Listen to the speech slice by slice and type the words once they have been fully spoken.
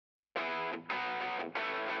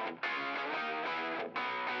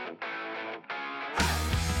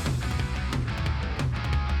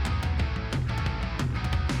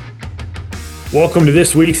Welcome to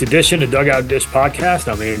this week's edition of Dugout Dish Podcast.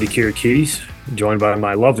 I'm Andy Kirikides, joined by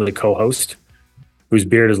my lovely co-host, whose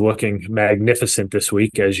beard is looking magnificent this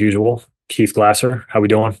week, as usual, Keith Glasser. How we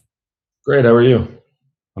doing? Great. How are you?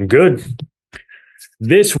 I'm good.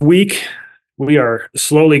 This week, we are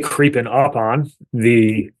slowly creeping up on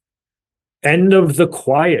the end of the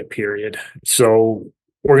quiet period. So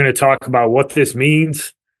we're going to talk about what this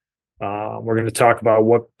means. We're going to talk about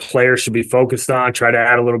what players should be focused on, try to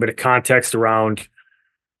add a little bit of context around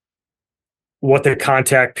what the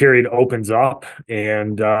contact period opens up,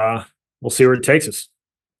 and we'll see where it takes us.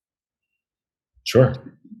 Sure.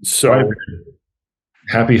 So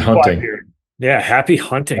happy hunting. Yeah, happy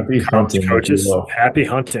hunting. Happy hunting, coaches. Happy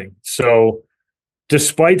hunting. So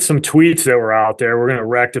despite some tweets that were out there, we're going to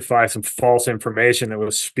rectify some false information that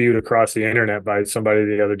was spewed across the internet by somebody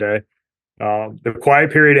the other day. The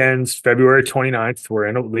quiet period ends February 29th. We're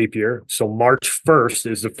in a leap year. So March 1st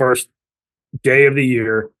is the first day of the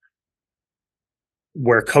year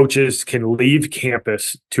where coaches can leave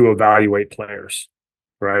campus to evaluate players,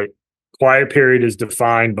 right? Quiet period is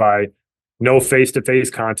defined by no face-to-face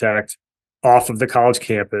contact off of the college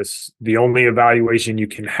campus. The only evaluation you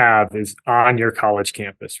can have is on your college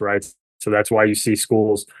campus, right? So that's why you see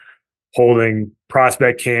schools holding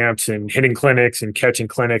prospect camps and hitting clinics and catching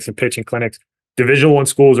clinics and pitching clinics. Division I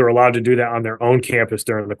schools are allowed to do that on their own campus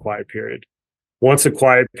during the quiet period. Once the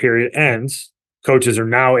quiet period ends, coaches are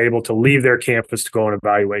now able to leave their campus to go and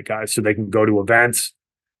evaluate guys, so they can go to events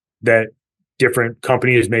that different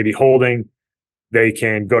companies may be holding. They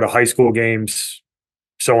can go to high school games,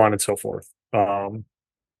 so on and so forth.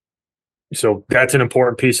 So that's an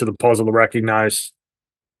important piece of the puzzle to recognize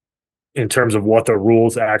in terms of what the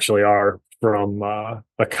rules actually are from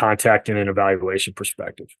a contact and an evaluation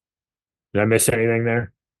perspective. Did I miss anything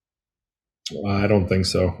there? I don't think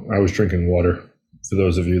so. I was drinking water, for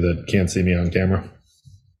those of you that can't see me on camera.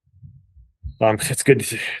 It's good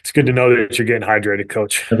to know that you're getting hydrated,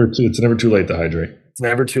 Coach. It's never too late to hydrate. It's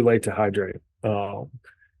never too late to hydrate.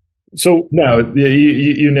 So no,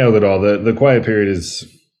 you nailed it all. The quiet period is,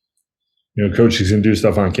 coaches can do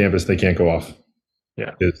stuff on campus they can't go off.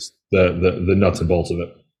 Yeah, it's the nuts and bolts of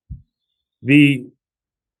it.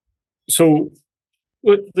 So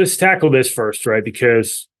let's tackle this first, right?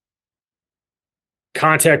 Because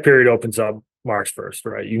contact period opens up March 1st,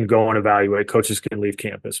 right? You can go and evaluate. Coaches can leave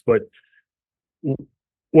campus, but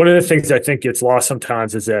one of the things I think gets lost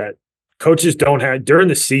sometimes is that coaches don't have during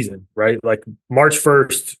the season, right? Like March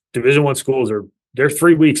 1st, Division I schools they're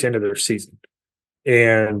 3 weeks into their season,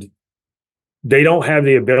 and they don't have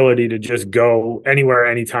the ability to just go anywhere,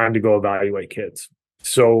 anytime to go evaluate kids.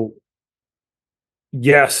 So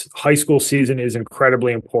yes, high school season is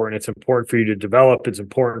incredibly important. It's important for you to develop. It's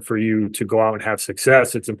important for you to go out and have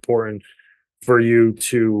success. It's important for you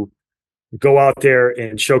to go out there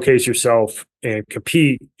and showcase yourself and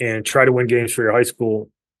compete and try to win games for your high school.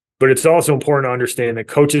 But it's also important to understand that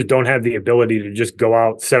coaches don't have the ability to just go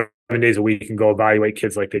out 7 days a week and go evaluate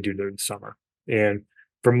kids like they do during the summer. And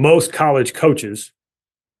for most college coaches,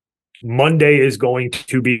 Monday is going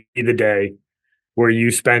to be the day where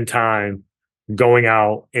you spend time going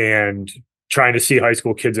out and trying to see high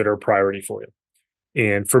school kids that are a priority for you.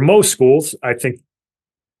 And for most schools, I think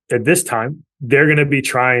at this time, they're going to be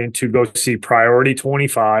trying to go see priority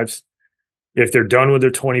 25s. If they're done with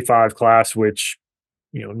their 25 class, which,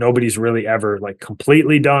 nobody's really ever like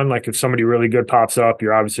completely done. Like if somebody really good pops up,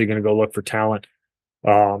 you're obviously going to go look for talent,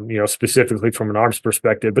 specifically from an arms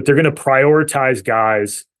perspective, but they're going to prioritize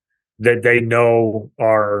guys that they know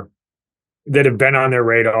that have been on their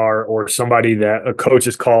radar, or somebody that a coach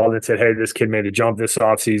has called and said, hey, this kid made a jump this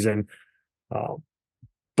offseason.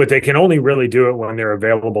 But they can only really do it when they're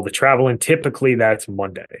available to travel. And typically that's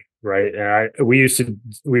Monday, right? And we used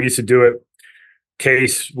to do it.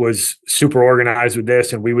 Case was super organized with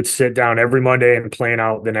this, and we would sit down every Monday and plan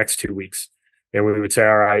out the next 2 weeks. And we would say,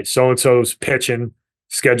 all right, so-and-so's pitching,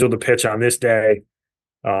 scheduled to pitch on this day.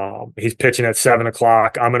 He's pitching at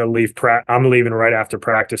 7:00. I'm leaving right after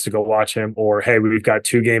practice to go watch him. Or, hey, we've got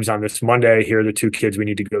 2 games on this Monday. Here are the 2 kids we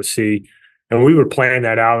need to go see. And we would plan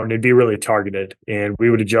that out, and it'd be really targeted, and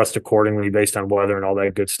we would adjust accordingly based on weather and all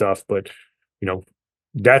that good stuff. But,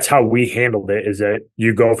 that's how we handled it, is that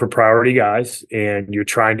you go for priority guys and you're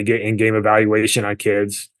trying to get in-game evaluation on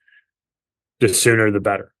kids. The sooner, the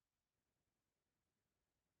better.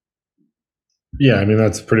 Yeah, I mean,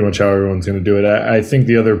 that's pretty much how everyone's going to do it. I think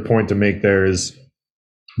the other point to make there is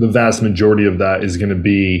the vast majority of that is going to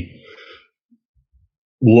be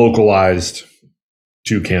localized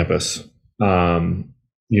to campus.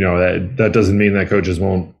 That doesn't mean that coaches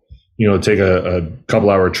won't, take a couple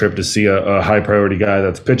hour trip to see a high priority guy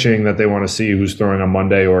that's pitching that they want to see, who's throwing on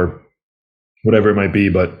Monday or whatever it might be.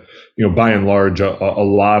 But, by and large, a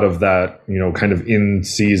lot of that, kind of in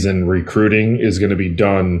season recruiting is going to be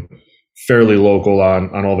done fairly local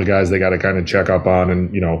on all the guys they got to kind of check up on.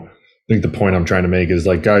 And, I think the point I'm trying to make is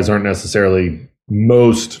like guys aren't necessarily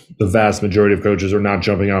the vast majority of coaches are not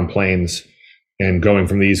jumping on planes and going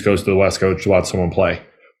from the East Coast to the West Coast to watch someone play.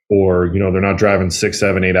 Or, they're not driving 6,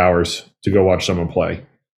 7, 8 hours to go watch someone play.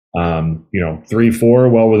 3, 4,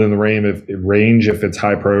 well within the range if it's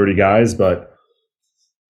high priority guys, but,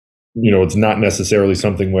 it's not necessarily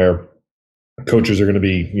something where coaches are going to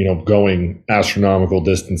be, going astronomical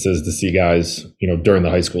distances to see guys, during the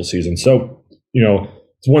high school season. So,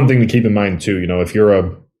 it's one thing to keep in mind too, if you're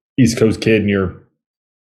a East Coast kid and you're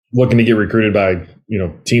looking to get recruited by,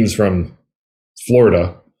 teams from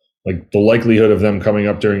Florida, like the likelihood of them coming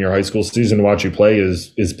up during your high school season to watch you play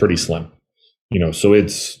is pretty slim, so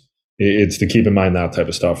it's to keep in mind that type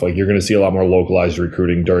of stuff. Like you're going to see a lot more localized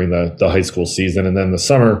recruiting during the high school season, and then the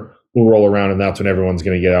summer will roll around, and that's when everyone's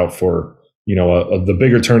going to get out for, the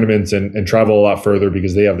bigger tournaments and travel a lot further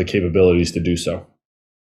because they have the capabilities to do so.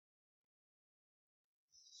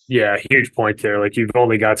 Yeah, huge point there. Like you've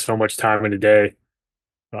only got so much time in a day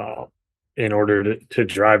in order to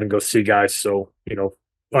drive and go see guys. So,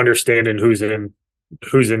 understanding who's in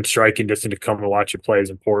striking distance to come and watch you play is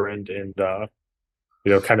important. And,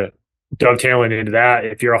 kind of dovetailing into that,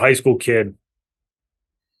 if you're a high school kid,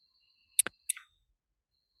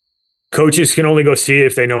 coaches can only go see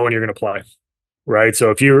if they know when you're going to play, right?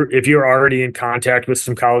 So if you're already in contact with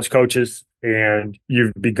some college coaches and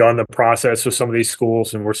you've begun the process with some of these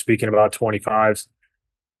schools, and we're speaking about 25s,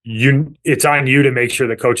 it's on you to make sure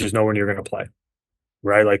that coaches know when you're going to play,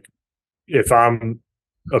 right? Like if I'm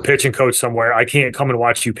a pitching coach somewhere, I can't come and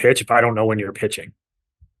watch you pitch if I don't know when you're pitching,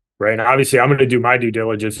 right? And obviously I'm going to do my due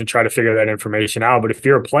diligence and try to figure that information out. But if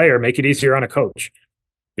you're a player, make it easier on a coach.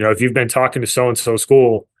 If you've been talking to so-and-so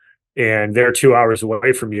school and they're 2 hours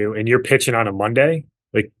away from you and you're pitching on a Monday,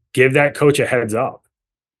 like give that coach a heads up.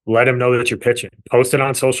 Let him know that you're pitching. Post it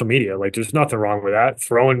on social media. Like there's nothing wrong with that.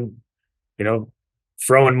 Throwing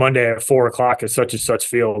Monday at 4:00 at such and such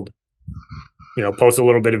field, post a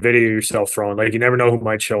little bit of video of yourself throwing. Like you never know who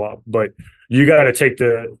might show up, but you got to take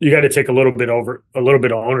a little bit of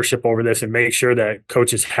ownership over this and make sure that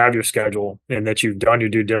coaches have your schedule and that you've done your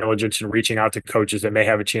due diligence in reaching out to coaches that may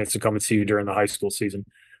have a chance to come and see you during the high school season,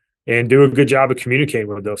 and do a good job of communicating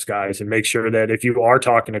with those guys and make sure that if you are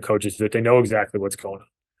talking to coaches that they know exactly what's going on.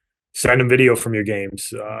 Send them video from your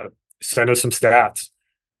games, send us some stats,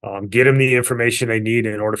 get them the information they need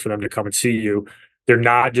in order for them to come and see you. They're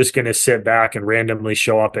not just going to sit back and randomly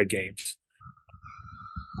show up at games.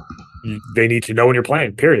 They need to know when you're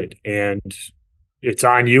playing, period. And it's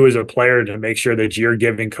on you as a player to make sure that you're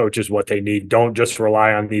giving coaches what they need. Don't just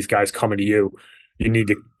rely on these guys coming to you. You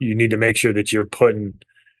need to make sure that you're putting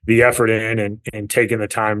the effort in and taking the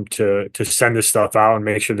time to send this stuff out and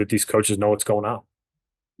make sure that these coaches know what's going on.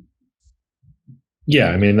 Yeah,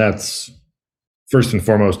 I mean, that's first and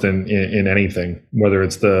foremost in anything, whether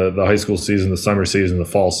it's the high school season, the summer season, the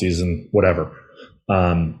fall season, whatever.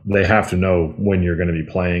 They have to know when you're going to be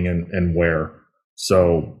playing and where.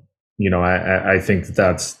 So, I think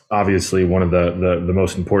that's obviously one of the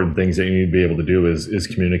most important things that you need to be able to do is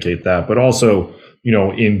communicate that. But also,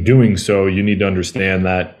 in doing so, you need to understand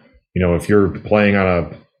that, if you're playing on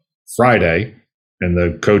a Friday and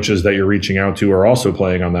the coaches that you're reaching out to are also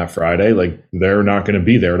playing on that Friday, like they're not going to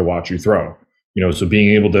be there to watch you throw. So being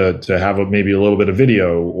able to have maybe a little bit of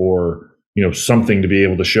video or, something to be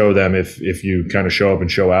able to show them if you kind of show up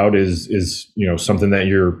and show out is something that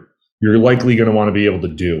you're likely going to want to be able to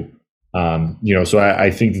do. So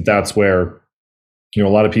I think that's where, a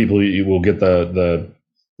lot of people, you will get the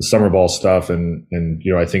summer ball stuff. And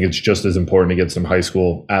I think it's just as important to get some high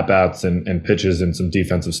school at-bats and pitches and some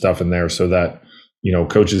defensive stuff in there so that,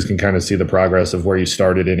 coaches can kind of see the progress of where you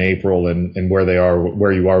started in April and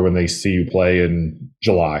where you are when they see you play in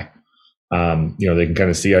July. They can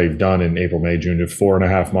kind of see how you've done in April, May, June,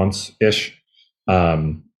 4.5 months ish.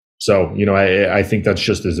 So, I think that's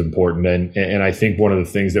just as important. And I think one of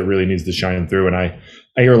the things that really needs to shine through, and I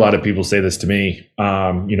hear a lot of people say this to me,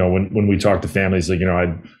 when we talk to families, like,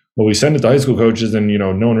 we send it to high school coaches and,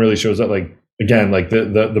 no one really shows up. Like, again, like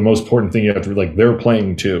the most important thing you have to, like, they're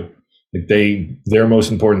playing too. Like their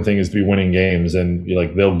most important thing is to be winning games, and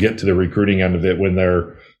they'll get to the recruiting end of it when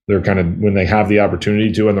they're when they have the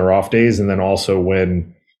opportunity to on their off days, and then also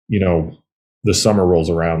when the summer rolls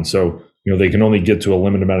around. So they can only get to a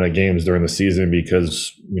limited amount of games during the season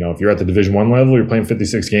because, if you're at the Division I level, you're playing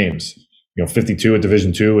 56 games, 52 at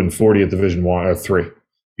Division II and 40 at Division I or III.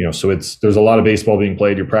 So there's a lot of baseball being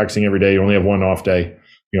played. You're practicing every day. You only have one off day.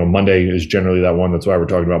 Monday is generally that one. That's why we're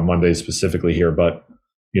talking about Mondays specifically here. But,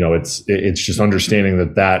 it's just understanding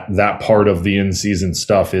that part of the in-season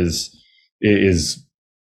stuff is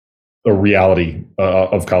a reality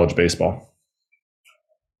of college baseball.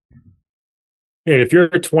 And if you're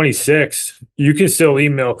 26, you can still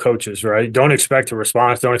email coaches, right? Don't expect a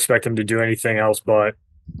response. Don't expect them to do anything else but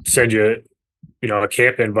send you, a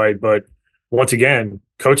camp invite. But once again,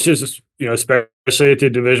 coaches, especially at the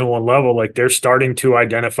Division I level, like they're starting to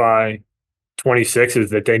identify 26s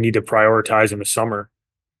that they need to prioritize in the summer.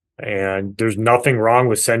 And there's nothing wrong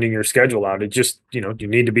with sending your schedule out. It just, you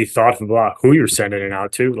need to be thoughtful about who you're sending it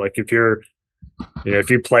out to. Like if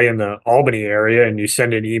you play in the Albany area and you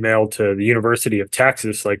send an email to the University of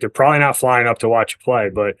Texas, like they're probably not flying up to watch you play,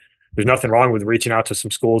 but there's nothing wrong with reaching out to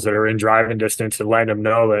some schools that are in driving distance and letting them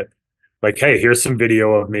know that, like, hey, here's some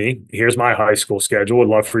video of me. Here's my high school schedule. Would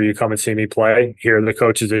love for you to come and see me play. Here are the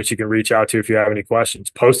coaches that you can reach out to if you have any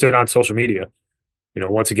questions. Post it on social media.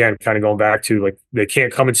 Once again, kind of going back to like they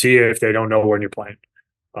can't come and see you if they don't know when you're playing.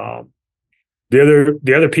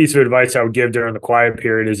 The other piece of advice I would give during the quiet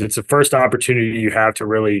period is it's the first opportunity you have to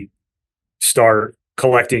really start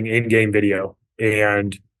collecting in-game video.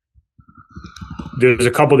 And there's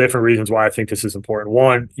a couple different reasons why I think this is important.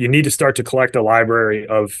 One, you need to start to collect a library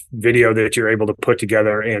of video that you're able to put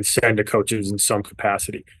together and send to coaches in some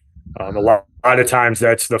capacity. A lot of times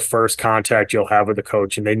that's the first contact you'll have with the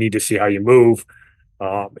coach, and they need to see how you move.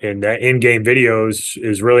 And that in-game videos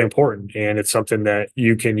is really important, and it's something that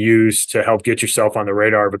you can use to help get yourself on the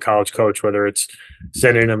radar of a college coach, whether it's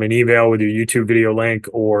sending them an email with your YouTube video link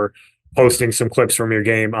or posting some clips from your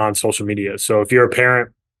game on social media. So if you're a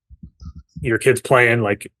parent, your kid's playing,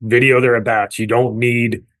 like video their at-bats. You don't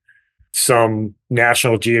need some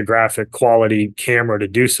National Geographic quality camera to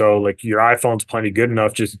do so. Like your iPhone's plenty good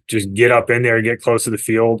enough. Just get up in there, get close to the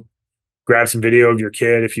field, grab some video of your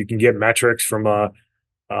kid. If you can get metrics from a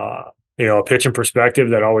pitching perspective,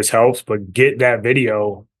 that always helps, but get that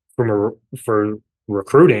video for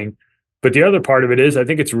recruiting. But the other part of it is I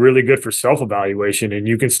think it's really good for self-evaluation, and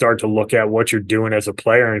you can start to look at what you're doing as a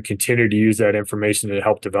player and continue to use that information to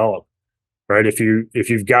help develop, right? If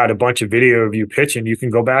you've got a bunch of video of you pitching, you can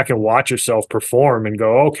go back and watch yourself perform and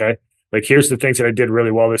go, okay, like here's the things that I did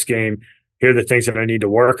really well this game. Here are the things that I need to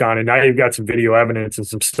work on. And now you've got some video evidence and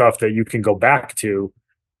some stuff that you can go back to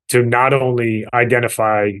not only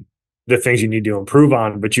identify the things you need to improve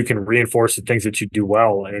on, but you can reinforce the things that you do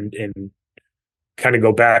well and kind of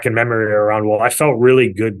go back in memory around, well, I felt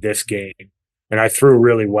really good this game and I threw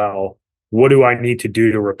really well. What do I need to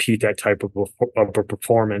do to repeat that type of a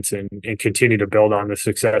performance and continue to build on the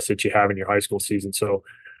success that you have in your high school season? So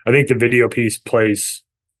I think the video piece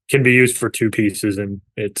can be used for two pieces, and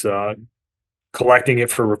it's collecting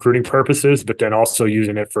it for recruiting purposes, but then also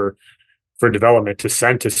using it for development to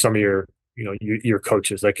send to some of your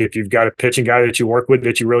coaches. Like if you've got a pitching guy that you work with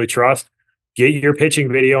that you really trust, get your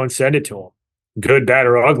pitching video and send it to him. Good, bad,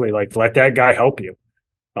 or ugly. Like let that guy help you.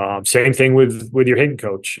 Same thing with your hitting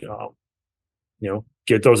coach.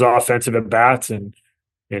 Get those offensive at bats and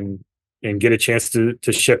get a chance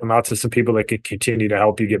to ship them out to some people that can continue to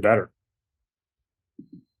help you get better.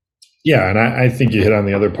 Yeah, and I think you hit on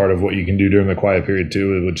the other part of what you can do during the quiet period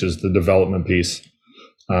too, which is the development piece.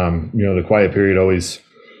 The quiet period always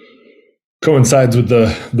coincides with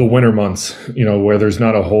the winter months, where there's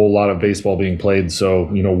not a whole lot of baseball being played. So,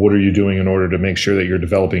 what are you doing in order to make sure that you're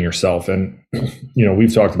developing yourself? And,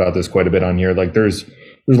 we've talked about this quite a bit on here. Like there's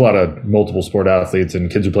a lot of multiple sport athletes and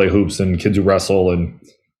kids who play hoops and kids who wrestle and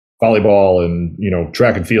volleyball and,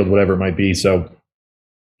 track and field, whatever it might be. So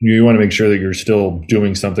you want to make sure that you're still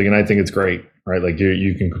doing something. And I think it's great, right? Like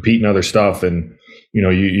you can compete in other stuff, and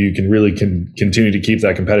you can really continue to keep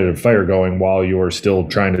that competitive fire going while you're still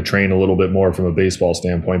trying to train a little bit more from a baseball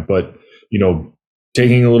standpoint. But,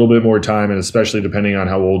 taking a little bit more time, and especially depending on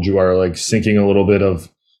how old you are, like sinking a little bit of,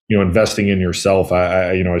 investing in yourself.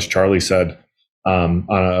 I as Charlie said on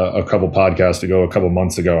a couple podcasts ago, a couple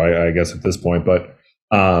months ago, I guess at this point, but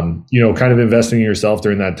kind of investing in yourself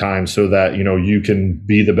during that time so that, you can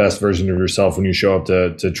be the best version of yourself when you show up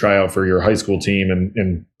to try out for your high school team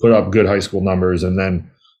and put up good high school numbers, and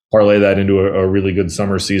then parlay that into a really good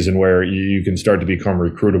summer season where you can start to become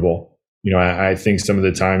recruitable. I think some of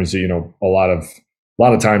the times, a lot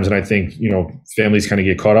of times, and I think, families kind of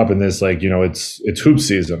get caught up in this, like, it's hoop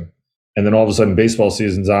season. And then all of a sudden baseball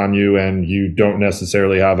season's on you and you don't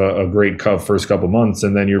necessarily have a great first couple months,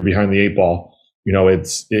 and then you're behind the eight ball.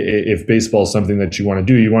 it's if baseball is something that you want to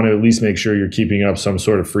do, you want to at least make sure you're keeping up some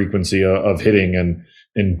sort of frequency of hitting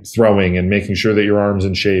and throwing and making sure that your arm's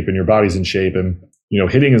in shape and your body's in shape. And,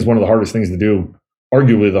 hitting is one of the hardest things to do,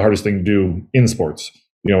 arguably the hardest thing to do in sports.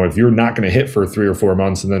 If you're not going to hit for 3 or 4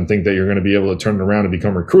 months and then think that you're going to be able to turn it around and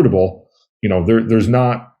become recruitable, there's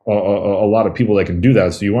not a lot of people that can do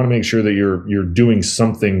that. So you want to make sure that you're doing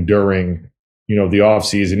something during, the off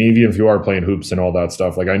season, even if you are playing hoops and all that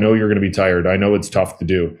stuff. Like, I know you're going to be tired. I know it's tough to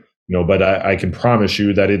do, but I can promise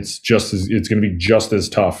you that it's going to be just as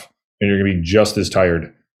tough, and you're going to be just as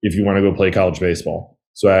tired if you want to go play college baseball.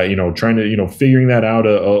 So, trying to, figuring that out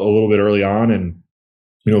a little bit early on, and,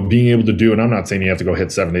 being able to do, and I'm not saying you have to go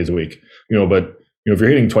hit 7 days a week, but if you're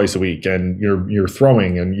hitting twice a week and you're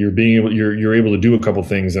throwing and you're able to do a couple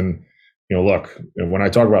things. And, look, when I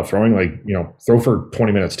talk about throwing, like, throw for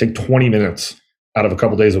 20 minutes, take 20 minutes out of a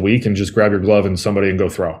couple days a week and just grab your glove and somebody and go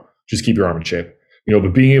throw. Just keep your arm in shape.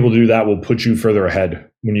 But being able to do that will put you further ahead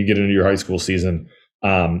when you get into your high school season.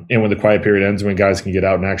 And when the quiet period ends, when guys can get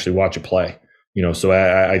out and actually watch it play. So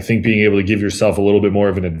I think being able to give yourself a little bit more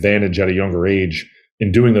of an advantage at a younger age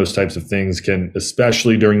in doing those types of things can,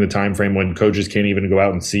 especially during the time frame when coaches can't even go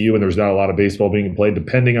out and see you and there's not a lot of baseball being played,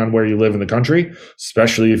 depending on where you live in the country,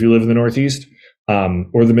 especially if you live in the Northeast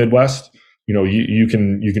or the Midwest. You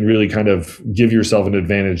can really kind of give yourself an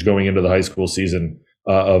advantage going into the high school season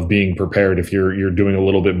of being prepared if you're doing a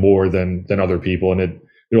little bit more than other people, and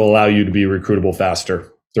it'll allow you to be recruitable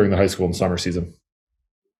faster during the high school and summer season.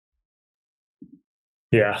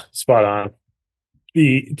 Yeah, spot on.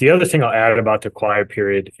 The other thing I'll add about the quiet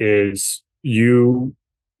period is we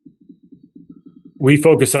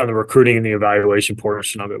focus on the recruiting and the evaluation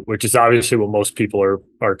portion of it, which is obviously what most people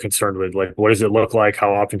are concerned with. Like, what does it look like?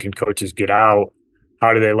 How often can coaches get out?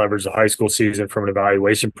 How do they leverage the high school season from an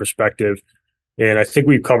evaluation perspective? And I think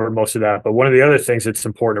we've covered most of that. But one of the other things that's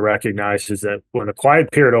important to recognize is that when the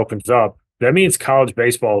quiet period opens up, that means college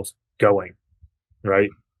baseball's going, right?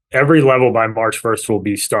 Every level by March 1st will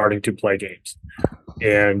be starting to play games.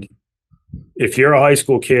 And if you're a high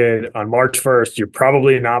school kid on March 1st, you're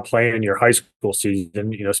probably not playing your high school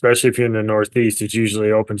season, especially if you're in the Northeast. It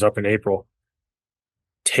usually opens up in April.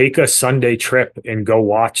 Take a Sunday trip and go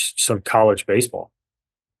watch some college baseball.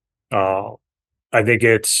 I think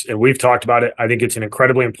and we've talked about it, I think it's an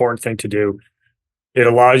incredibly important thing to do. It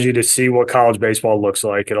allows you to see what college baseball looks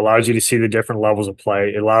like. It allows you to see the different levels of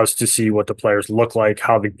play. It allows to see what the players look like,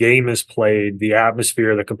 how the game is played, the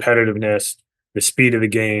atmosphere, the competitiveness, the speed of the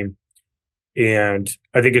game. And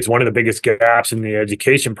I think it's one of the biggest gaps in the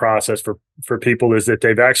education process for people is that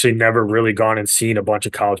they've actually never really gone and seen a bunch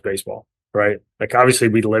of college baseball, right? Like, obviously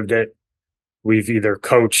we lived it. We've either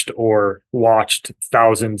coached or watched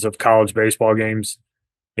thousands of college baseball games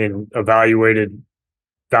and evaluated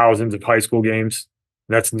thousands of high school games.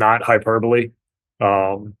 That's not hyperbole.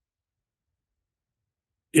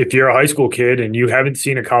 If you're a high school kid and you haven't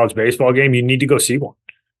seen a college baseball game, you need to go see one,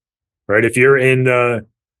 right? If you're in the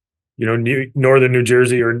northern New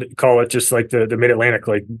Jersey, or call it just like the mid-Atlantic,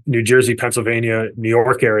 like New Jersey, Pennsylvania, New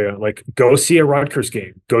York area, like, go see a Rutgers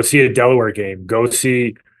game, go see a Delaware game, go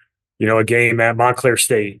see, a game at Montclair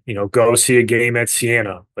State, go see a game at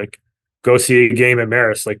Siena, like, go see a game at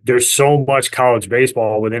Marist. Like, there's so much college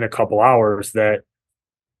baseball within a couple hours that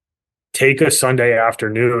take a Sunday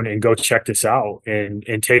afternoon and go check this out and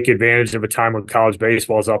take advantage of a time when college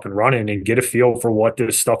baseball is up and running and get a feel for what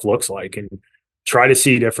this stuff looks like, and try to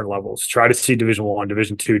see different levels, try to see Division I,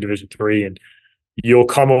 Division II, Division III, and you'll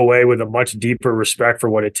come away with a much deeper respect for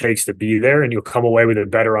what it takes to be there. And you'll come away with a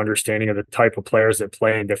better understanding of the type of players that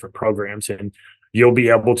play in different programs. And you'll be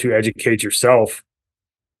able to educate yourself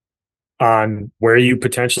on where you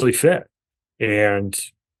potentially fit. And,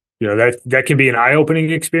 that can be an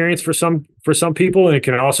eye-opening experience for some people. And it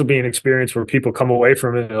can also be an experience where people come away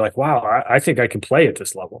from it and they're like, wow, I think I can play at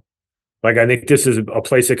this level. Like, I think this is a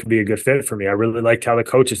place that could be a good fit for me. I really liked how the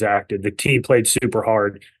coaches acted. The team played super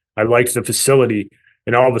hard. I liked the facility.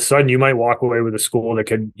 And all of a sudden you might walk away with a school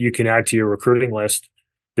that you can add to your recruiting list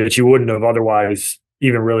that you wouldn't have otherwise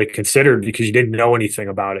even really considered because you didn't know anything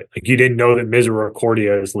about it. Like, you didn't know that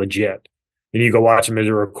Misericordia is legit. And you go watch a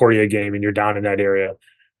Misericordia game and you're down in that area.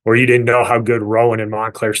 Or you didn't know how good Rowan and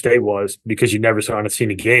Montclair State was because you never seen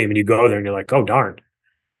a game, and you go there and you're like, oh, darn.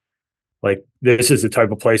 Like, this is the type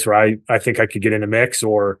of place where I think I could get in a mix,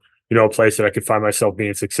 or, a place that I could find myself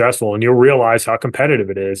being successful, and you'll realize how competitive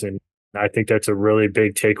it is. And I think that's a really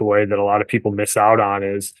big takeaway that a lot of people miss out on,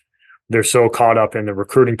 is they're so caught up in the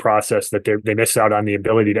recruiting process that they miss out on the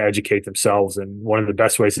ability to educate themselves. And one of the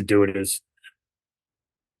best ways to do it is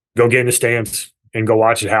go get in the stands, and go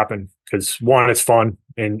watch it happen. Because one, it's fun,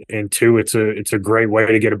 and two, it's a great way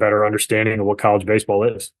to get a better understanding of what college baseball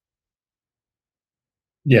is.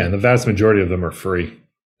 Yeah, and the vast majority of them are free,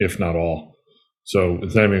 if not all. So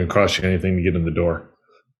it's not even going to cost you anything to get in the door.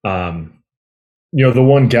 The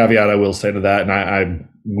one caveat I will say to that, and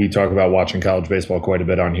we talk about watching college baseball quite a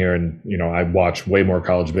bit on here, and I watch way more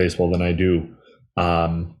college baseball than I do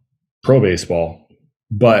pro baseball.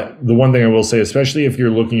 But the one thing I will say, especially if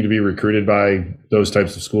you're looking to be recruited by those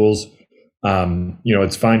types of schools,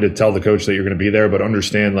 it's fine to tell the coach that you're going to be there, but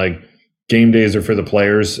understand like game days are for the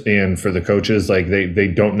players and for the coaches. Like they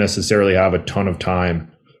don't necessarily have a ton of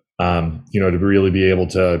time, to really be able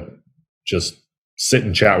to just sit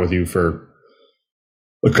and chat with you for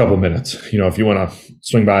a couple minutes. If you want to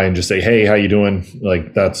swing by and just say, "Hey, how you doing?"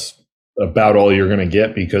 Like that's about all you're going to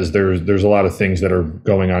get, because there's a lot of things that are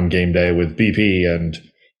going on game day with BP and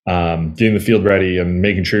getting the field ready and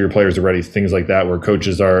making sure your players are ready, things like that, where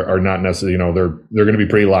coaches are not necessarily, they're going to be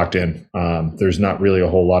pretty locked in. There's not really a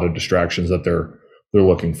whole lot of distractions that they're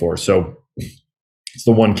looking for. So it's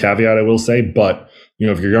the one caveat I will say. But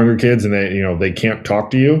if you're younger kids and they can't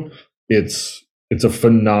talk to you, it's a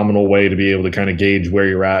phenomenal way to be able to kind of gauge where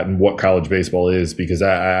you're at and what college baseball is, because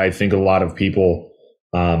I think a lot of people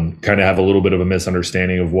kind of have a little bit of a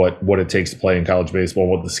misunderstanding of what it takes to play in college baseball,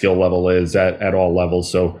 what the skill level is at all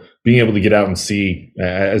levels. So being able to get out and see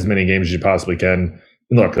as many games as you possibly can.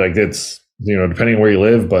 And look, like it's, depending on where you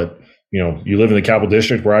live, but you live in the Capital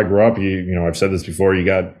District where I grew up, I've said this before, you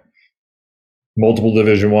got multiple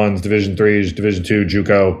Division I's, Division III's, Division II,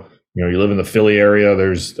 JUCO. You live in the Philly area.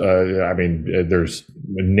 There's, there's,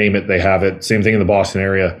 name it, they have it. Same thing in the Boston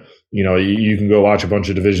area. You can go watch a bunch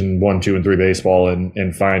of Division I, II, and III baseball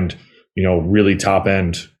and find, really top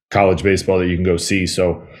end college baseball that you can go see.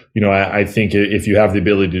 So, I think if you have the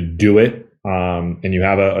ability to do it, and you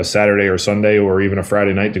have a Saturday or Sunday or even a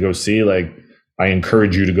Friday night to go see, like, I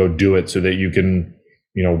encourage you to go do it so that you can,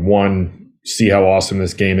 one, see how awesome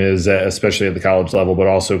this game is, especially at the college level, but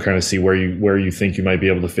also kind of see where you think you might be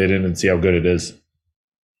able to fit in and see how good it is.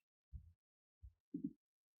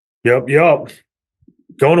 Yep.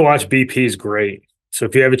 Going to watch BP is great. So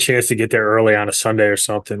if you have a chance to get there early on a Sunday or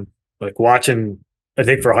something, like watching, I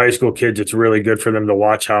think for high school kids, it's really good for them to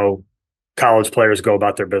watch how college players go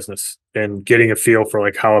about their business and getting a feel for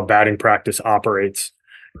like how a batting practice operates.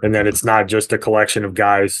 And then it's not just a collection of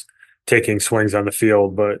guys taking swings on the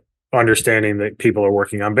field, but understanding that people are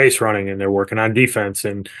working on base running and they're working on defense,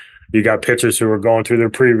 and you got pitchers who are going through their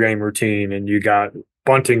pre-game routine, and you got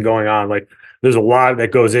bunting going on. Like there's a lot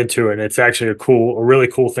that goes into it, and it's actually a really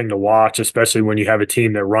cool thing to watch, especially when you have a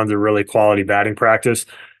team that runs a really quality batting practice.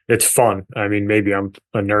 It's fun. I mean, maybe I'm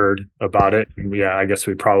a nerd about it. Yeah, I guess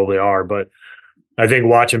we probably are, but I think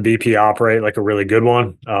watching BP operate like a really good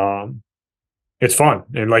one, it's fun.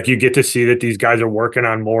 And like you get to see that these guys are working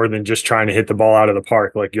on more than just trying to hit the ball out of the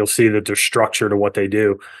park. Like you'll see that there's structure to what they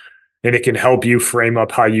do, and it can help you frame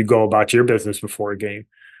up how you go about your business before a game.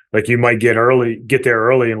 Like you might get there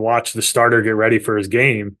early and watch the starter get ready for his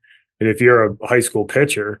game. And if you're a high school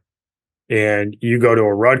pitcher and you go to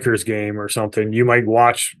a Rutgers game or something, you might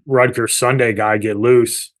watch Rutgers Sunday guy get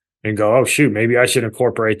loose and go, "Oh shoot, maybe I should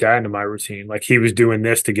incorporate that into my routine." Like he was doing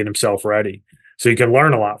this to get himself ready. So you can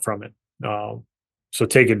learn a lot from it. So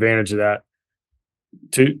take advantage of that.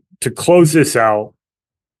 To close this out,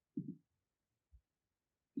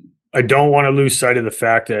 I don't want to lose sight of the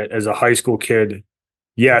fact that as a high school kid,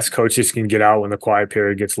 yes, coaches can get out when the quiet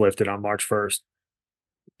period gets lifted on March 1st.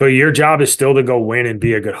 But your job is still to go win and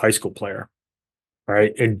be a good high school player.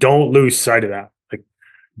 Right? And don't lose sight of that. Like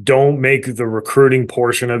don't make the recruiting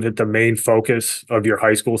portion of it the main focus of your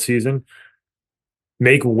high school season.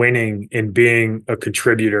 Make winning and being a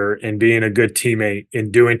contributor and being a good teammate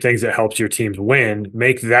and doing things that helps your teams win,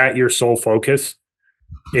 make that your sole focus,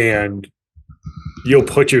 and you'll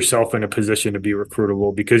put yourself in a position to be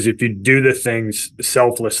recruitable. Because if you do the things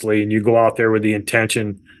selflessly and you go out there with the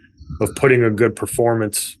intention of putting a good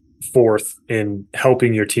performance forth and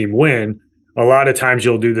helping your team win, a lot of times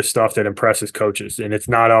you'll do the stuff that impresses coaches. And it's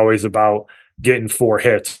not always about getting 4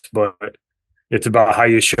 hits, but it's about how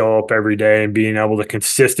you show up every day and being able to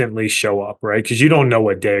consistently show up, right? Because you don't know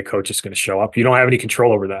what day a coach is going to show up. You don't have any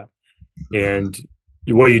control over that. And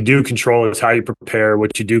what you do control is how you prepare.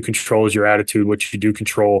 What you do control is your attitude. What you do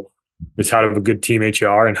control is how of a good teammate you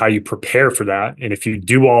are and how you prepare for that. And if you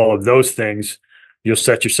do all of those things, you'll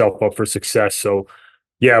set yourself up for success. So,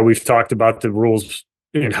 yeah, we've talked about the rules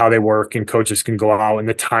and how they work, and coaches can go out and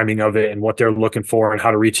the timing of it and what they're looking for and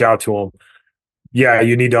how to reach out to them. Yeah,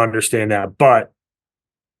 you need to understand that, but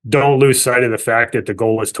don't lose sight of the fact that the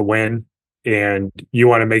goal is to win and you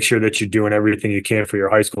want to make sure that you're doing everything you can for your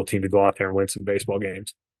high school team to go out there and win some baseball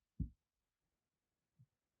games.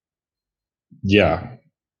 Yeah.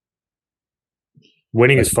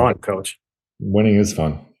 Winning is fun, Coach. Winning is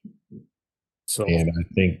fun. So, and I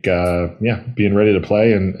think, being ready to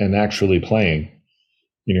play and actually playing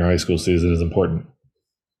in your high school season is important.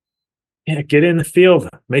 Yeah, get in the field,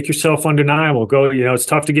 make yourself undeniable. Go, it's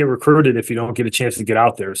tough to get recruited if you don't get a chance to get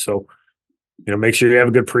out there. So, make sure you have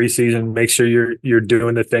a good preseason. Make sure you're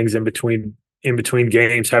doing the things in between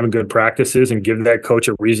games, having good practices, and give that coach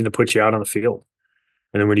a reason to put you out on the field.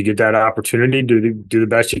 And then when you get that opportunity, do the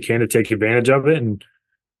best you can to take advantage of it. And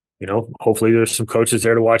hopefully there's some coaches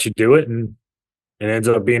there to watch you do it, and it ends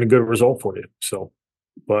up being a good result for you. So,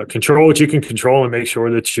 but control what you can control and make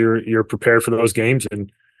sure that you're prepared for those games.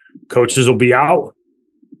 And coaches will be out.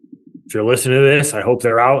 If you're listening to this, I hope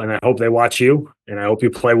they're out, and I hope they watch you, and I hope you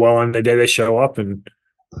play well on the day they show up, and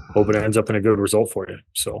hope it ends up in a good result for you.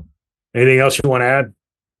 So, anything else you want to add?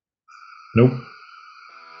 Nope.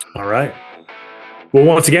 All right. Well,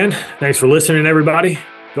 once again, thanks for listening, everybody.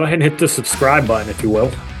 Go ahead and hit the subscribe button, if you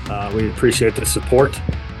will. We appreciate the support.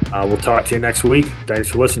 We'll talk to you next week. Thanks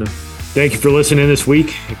for listening. Thank you for listening this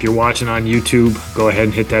week. If you're watching on YouTube, go ahead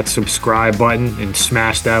and hit that subscribe button and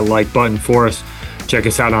smash that like button for us. Check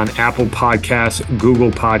us out on Apple Podcasts,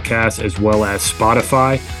 Google Podcasts, as well as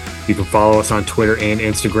Spotify. You can follow us on Twitter and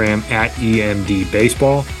Instagram at EMD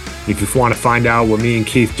Baseball. If you want to find out what me and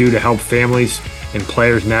Keith do to help families and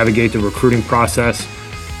players navigate the recruiting process,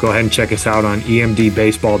 go ahead and check us out on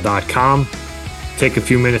emdbaseball.com. Take a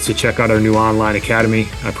few minutes to check out our new online academy.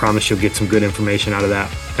 I promise you'll get some good information out of that.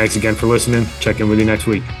 Thanks again for listening. Check in with you next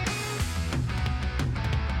week.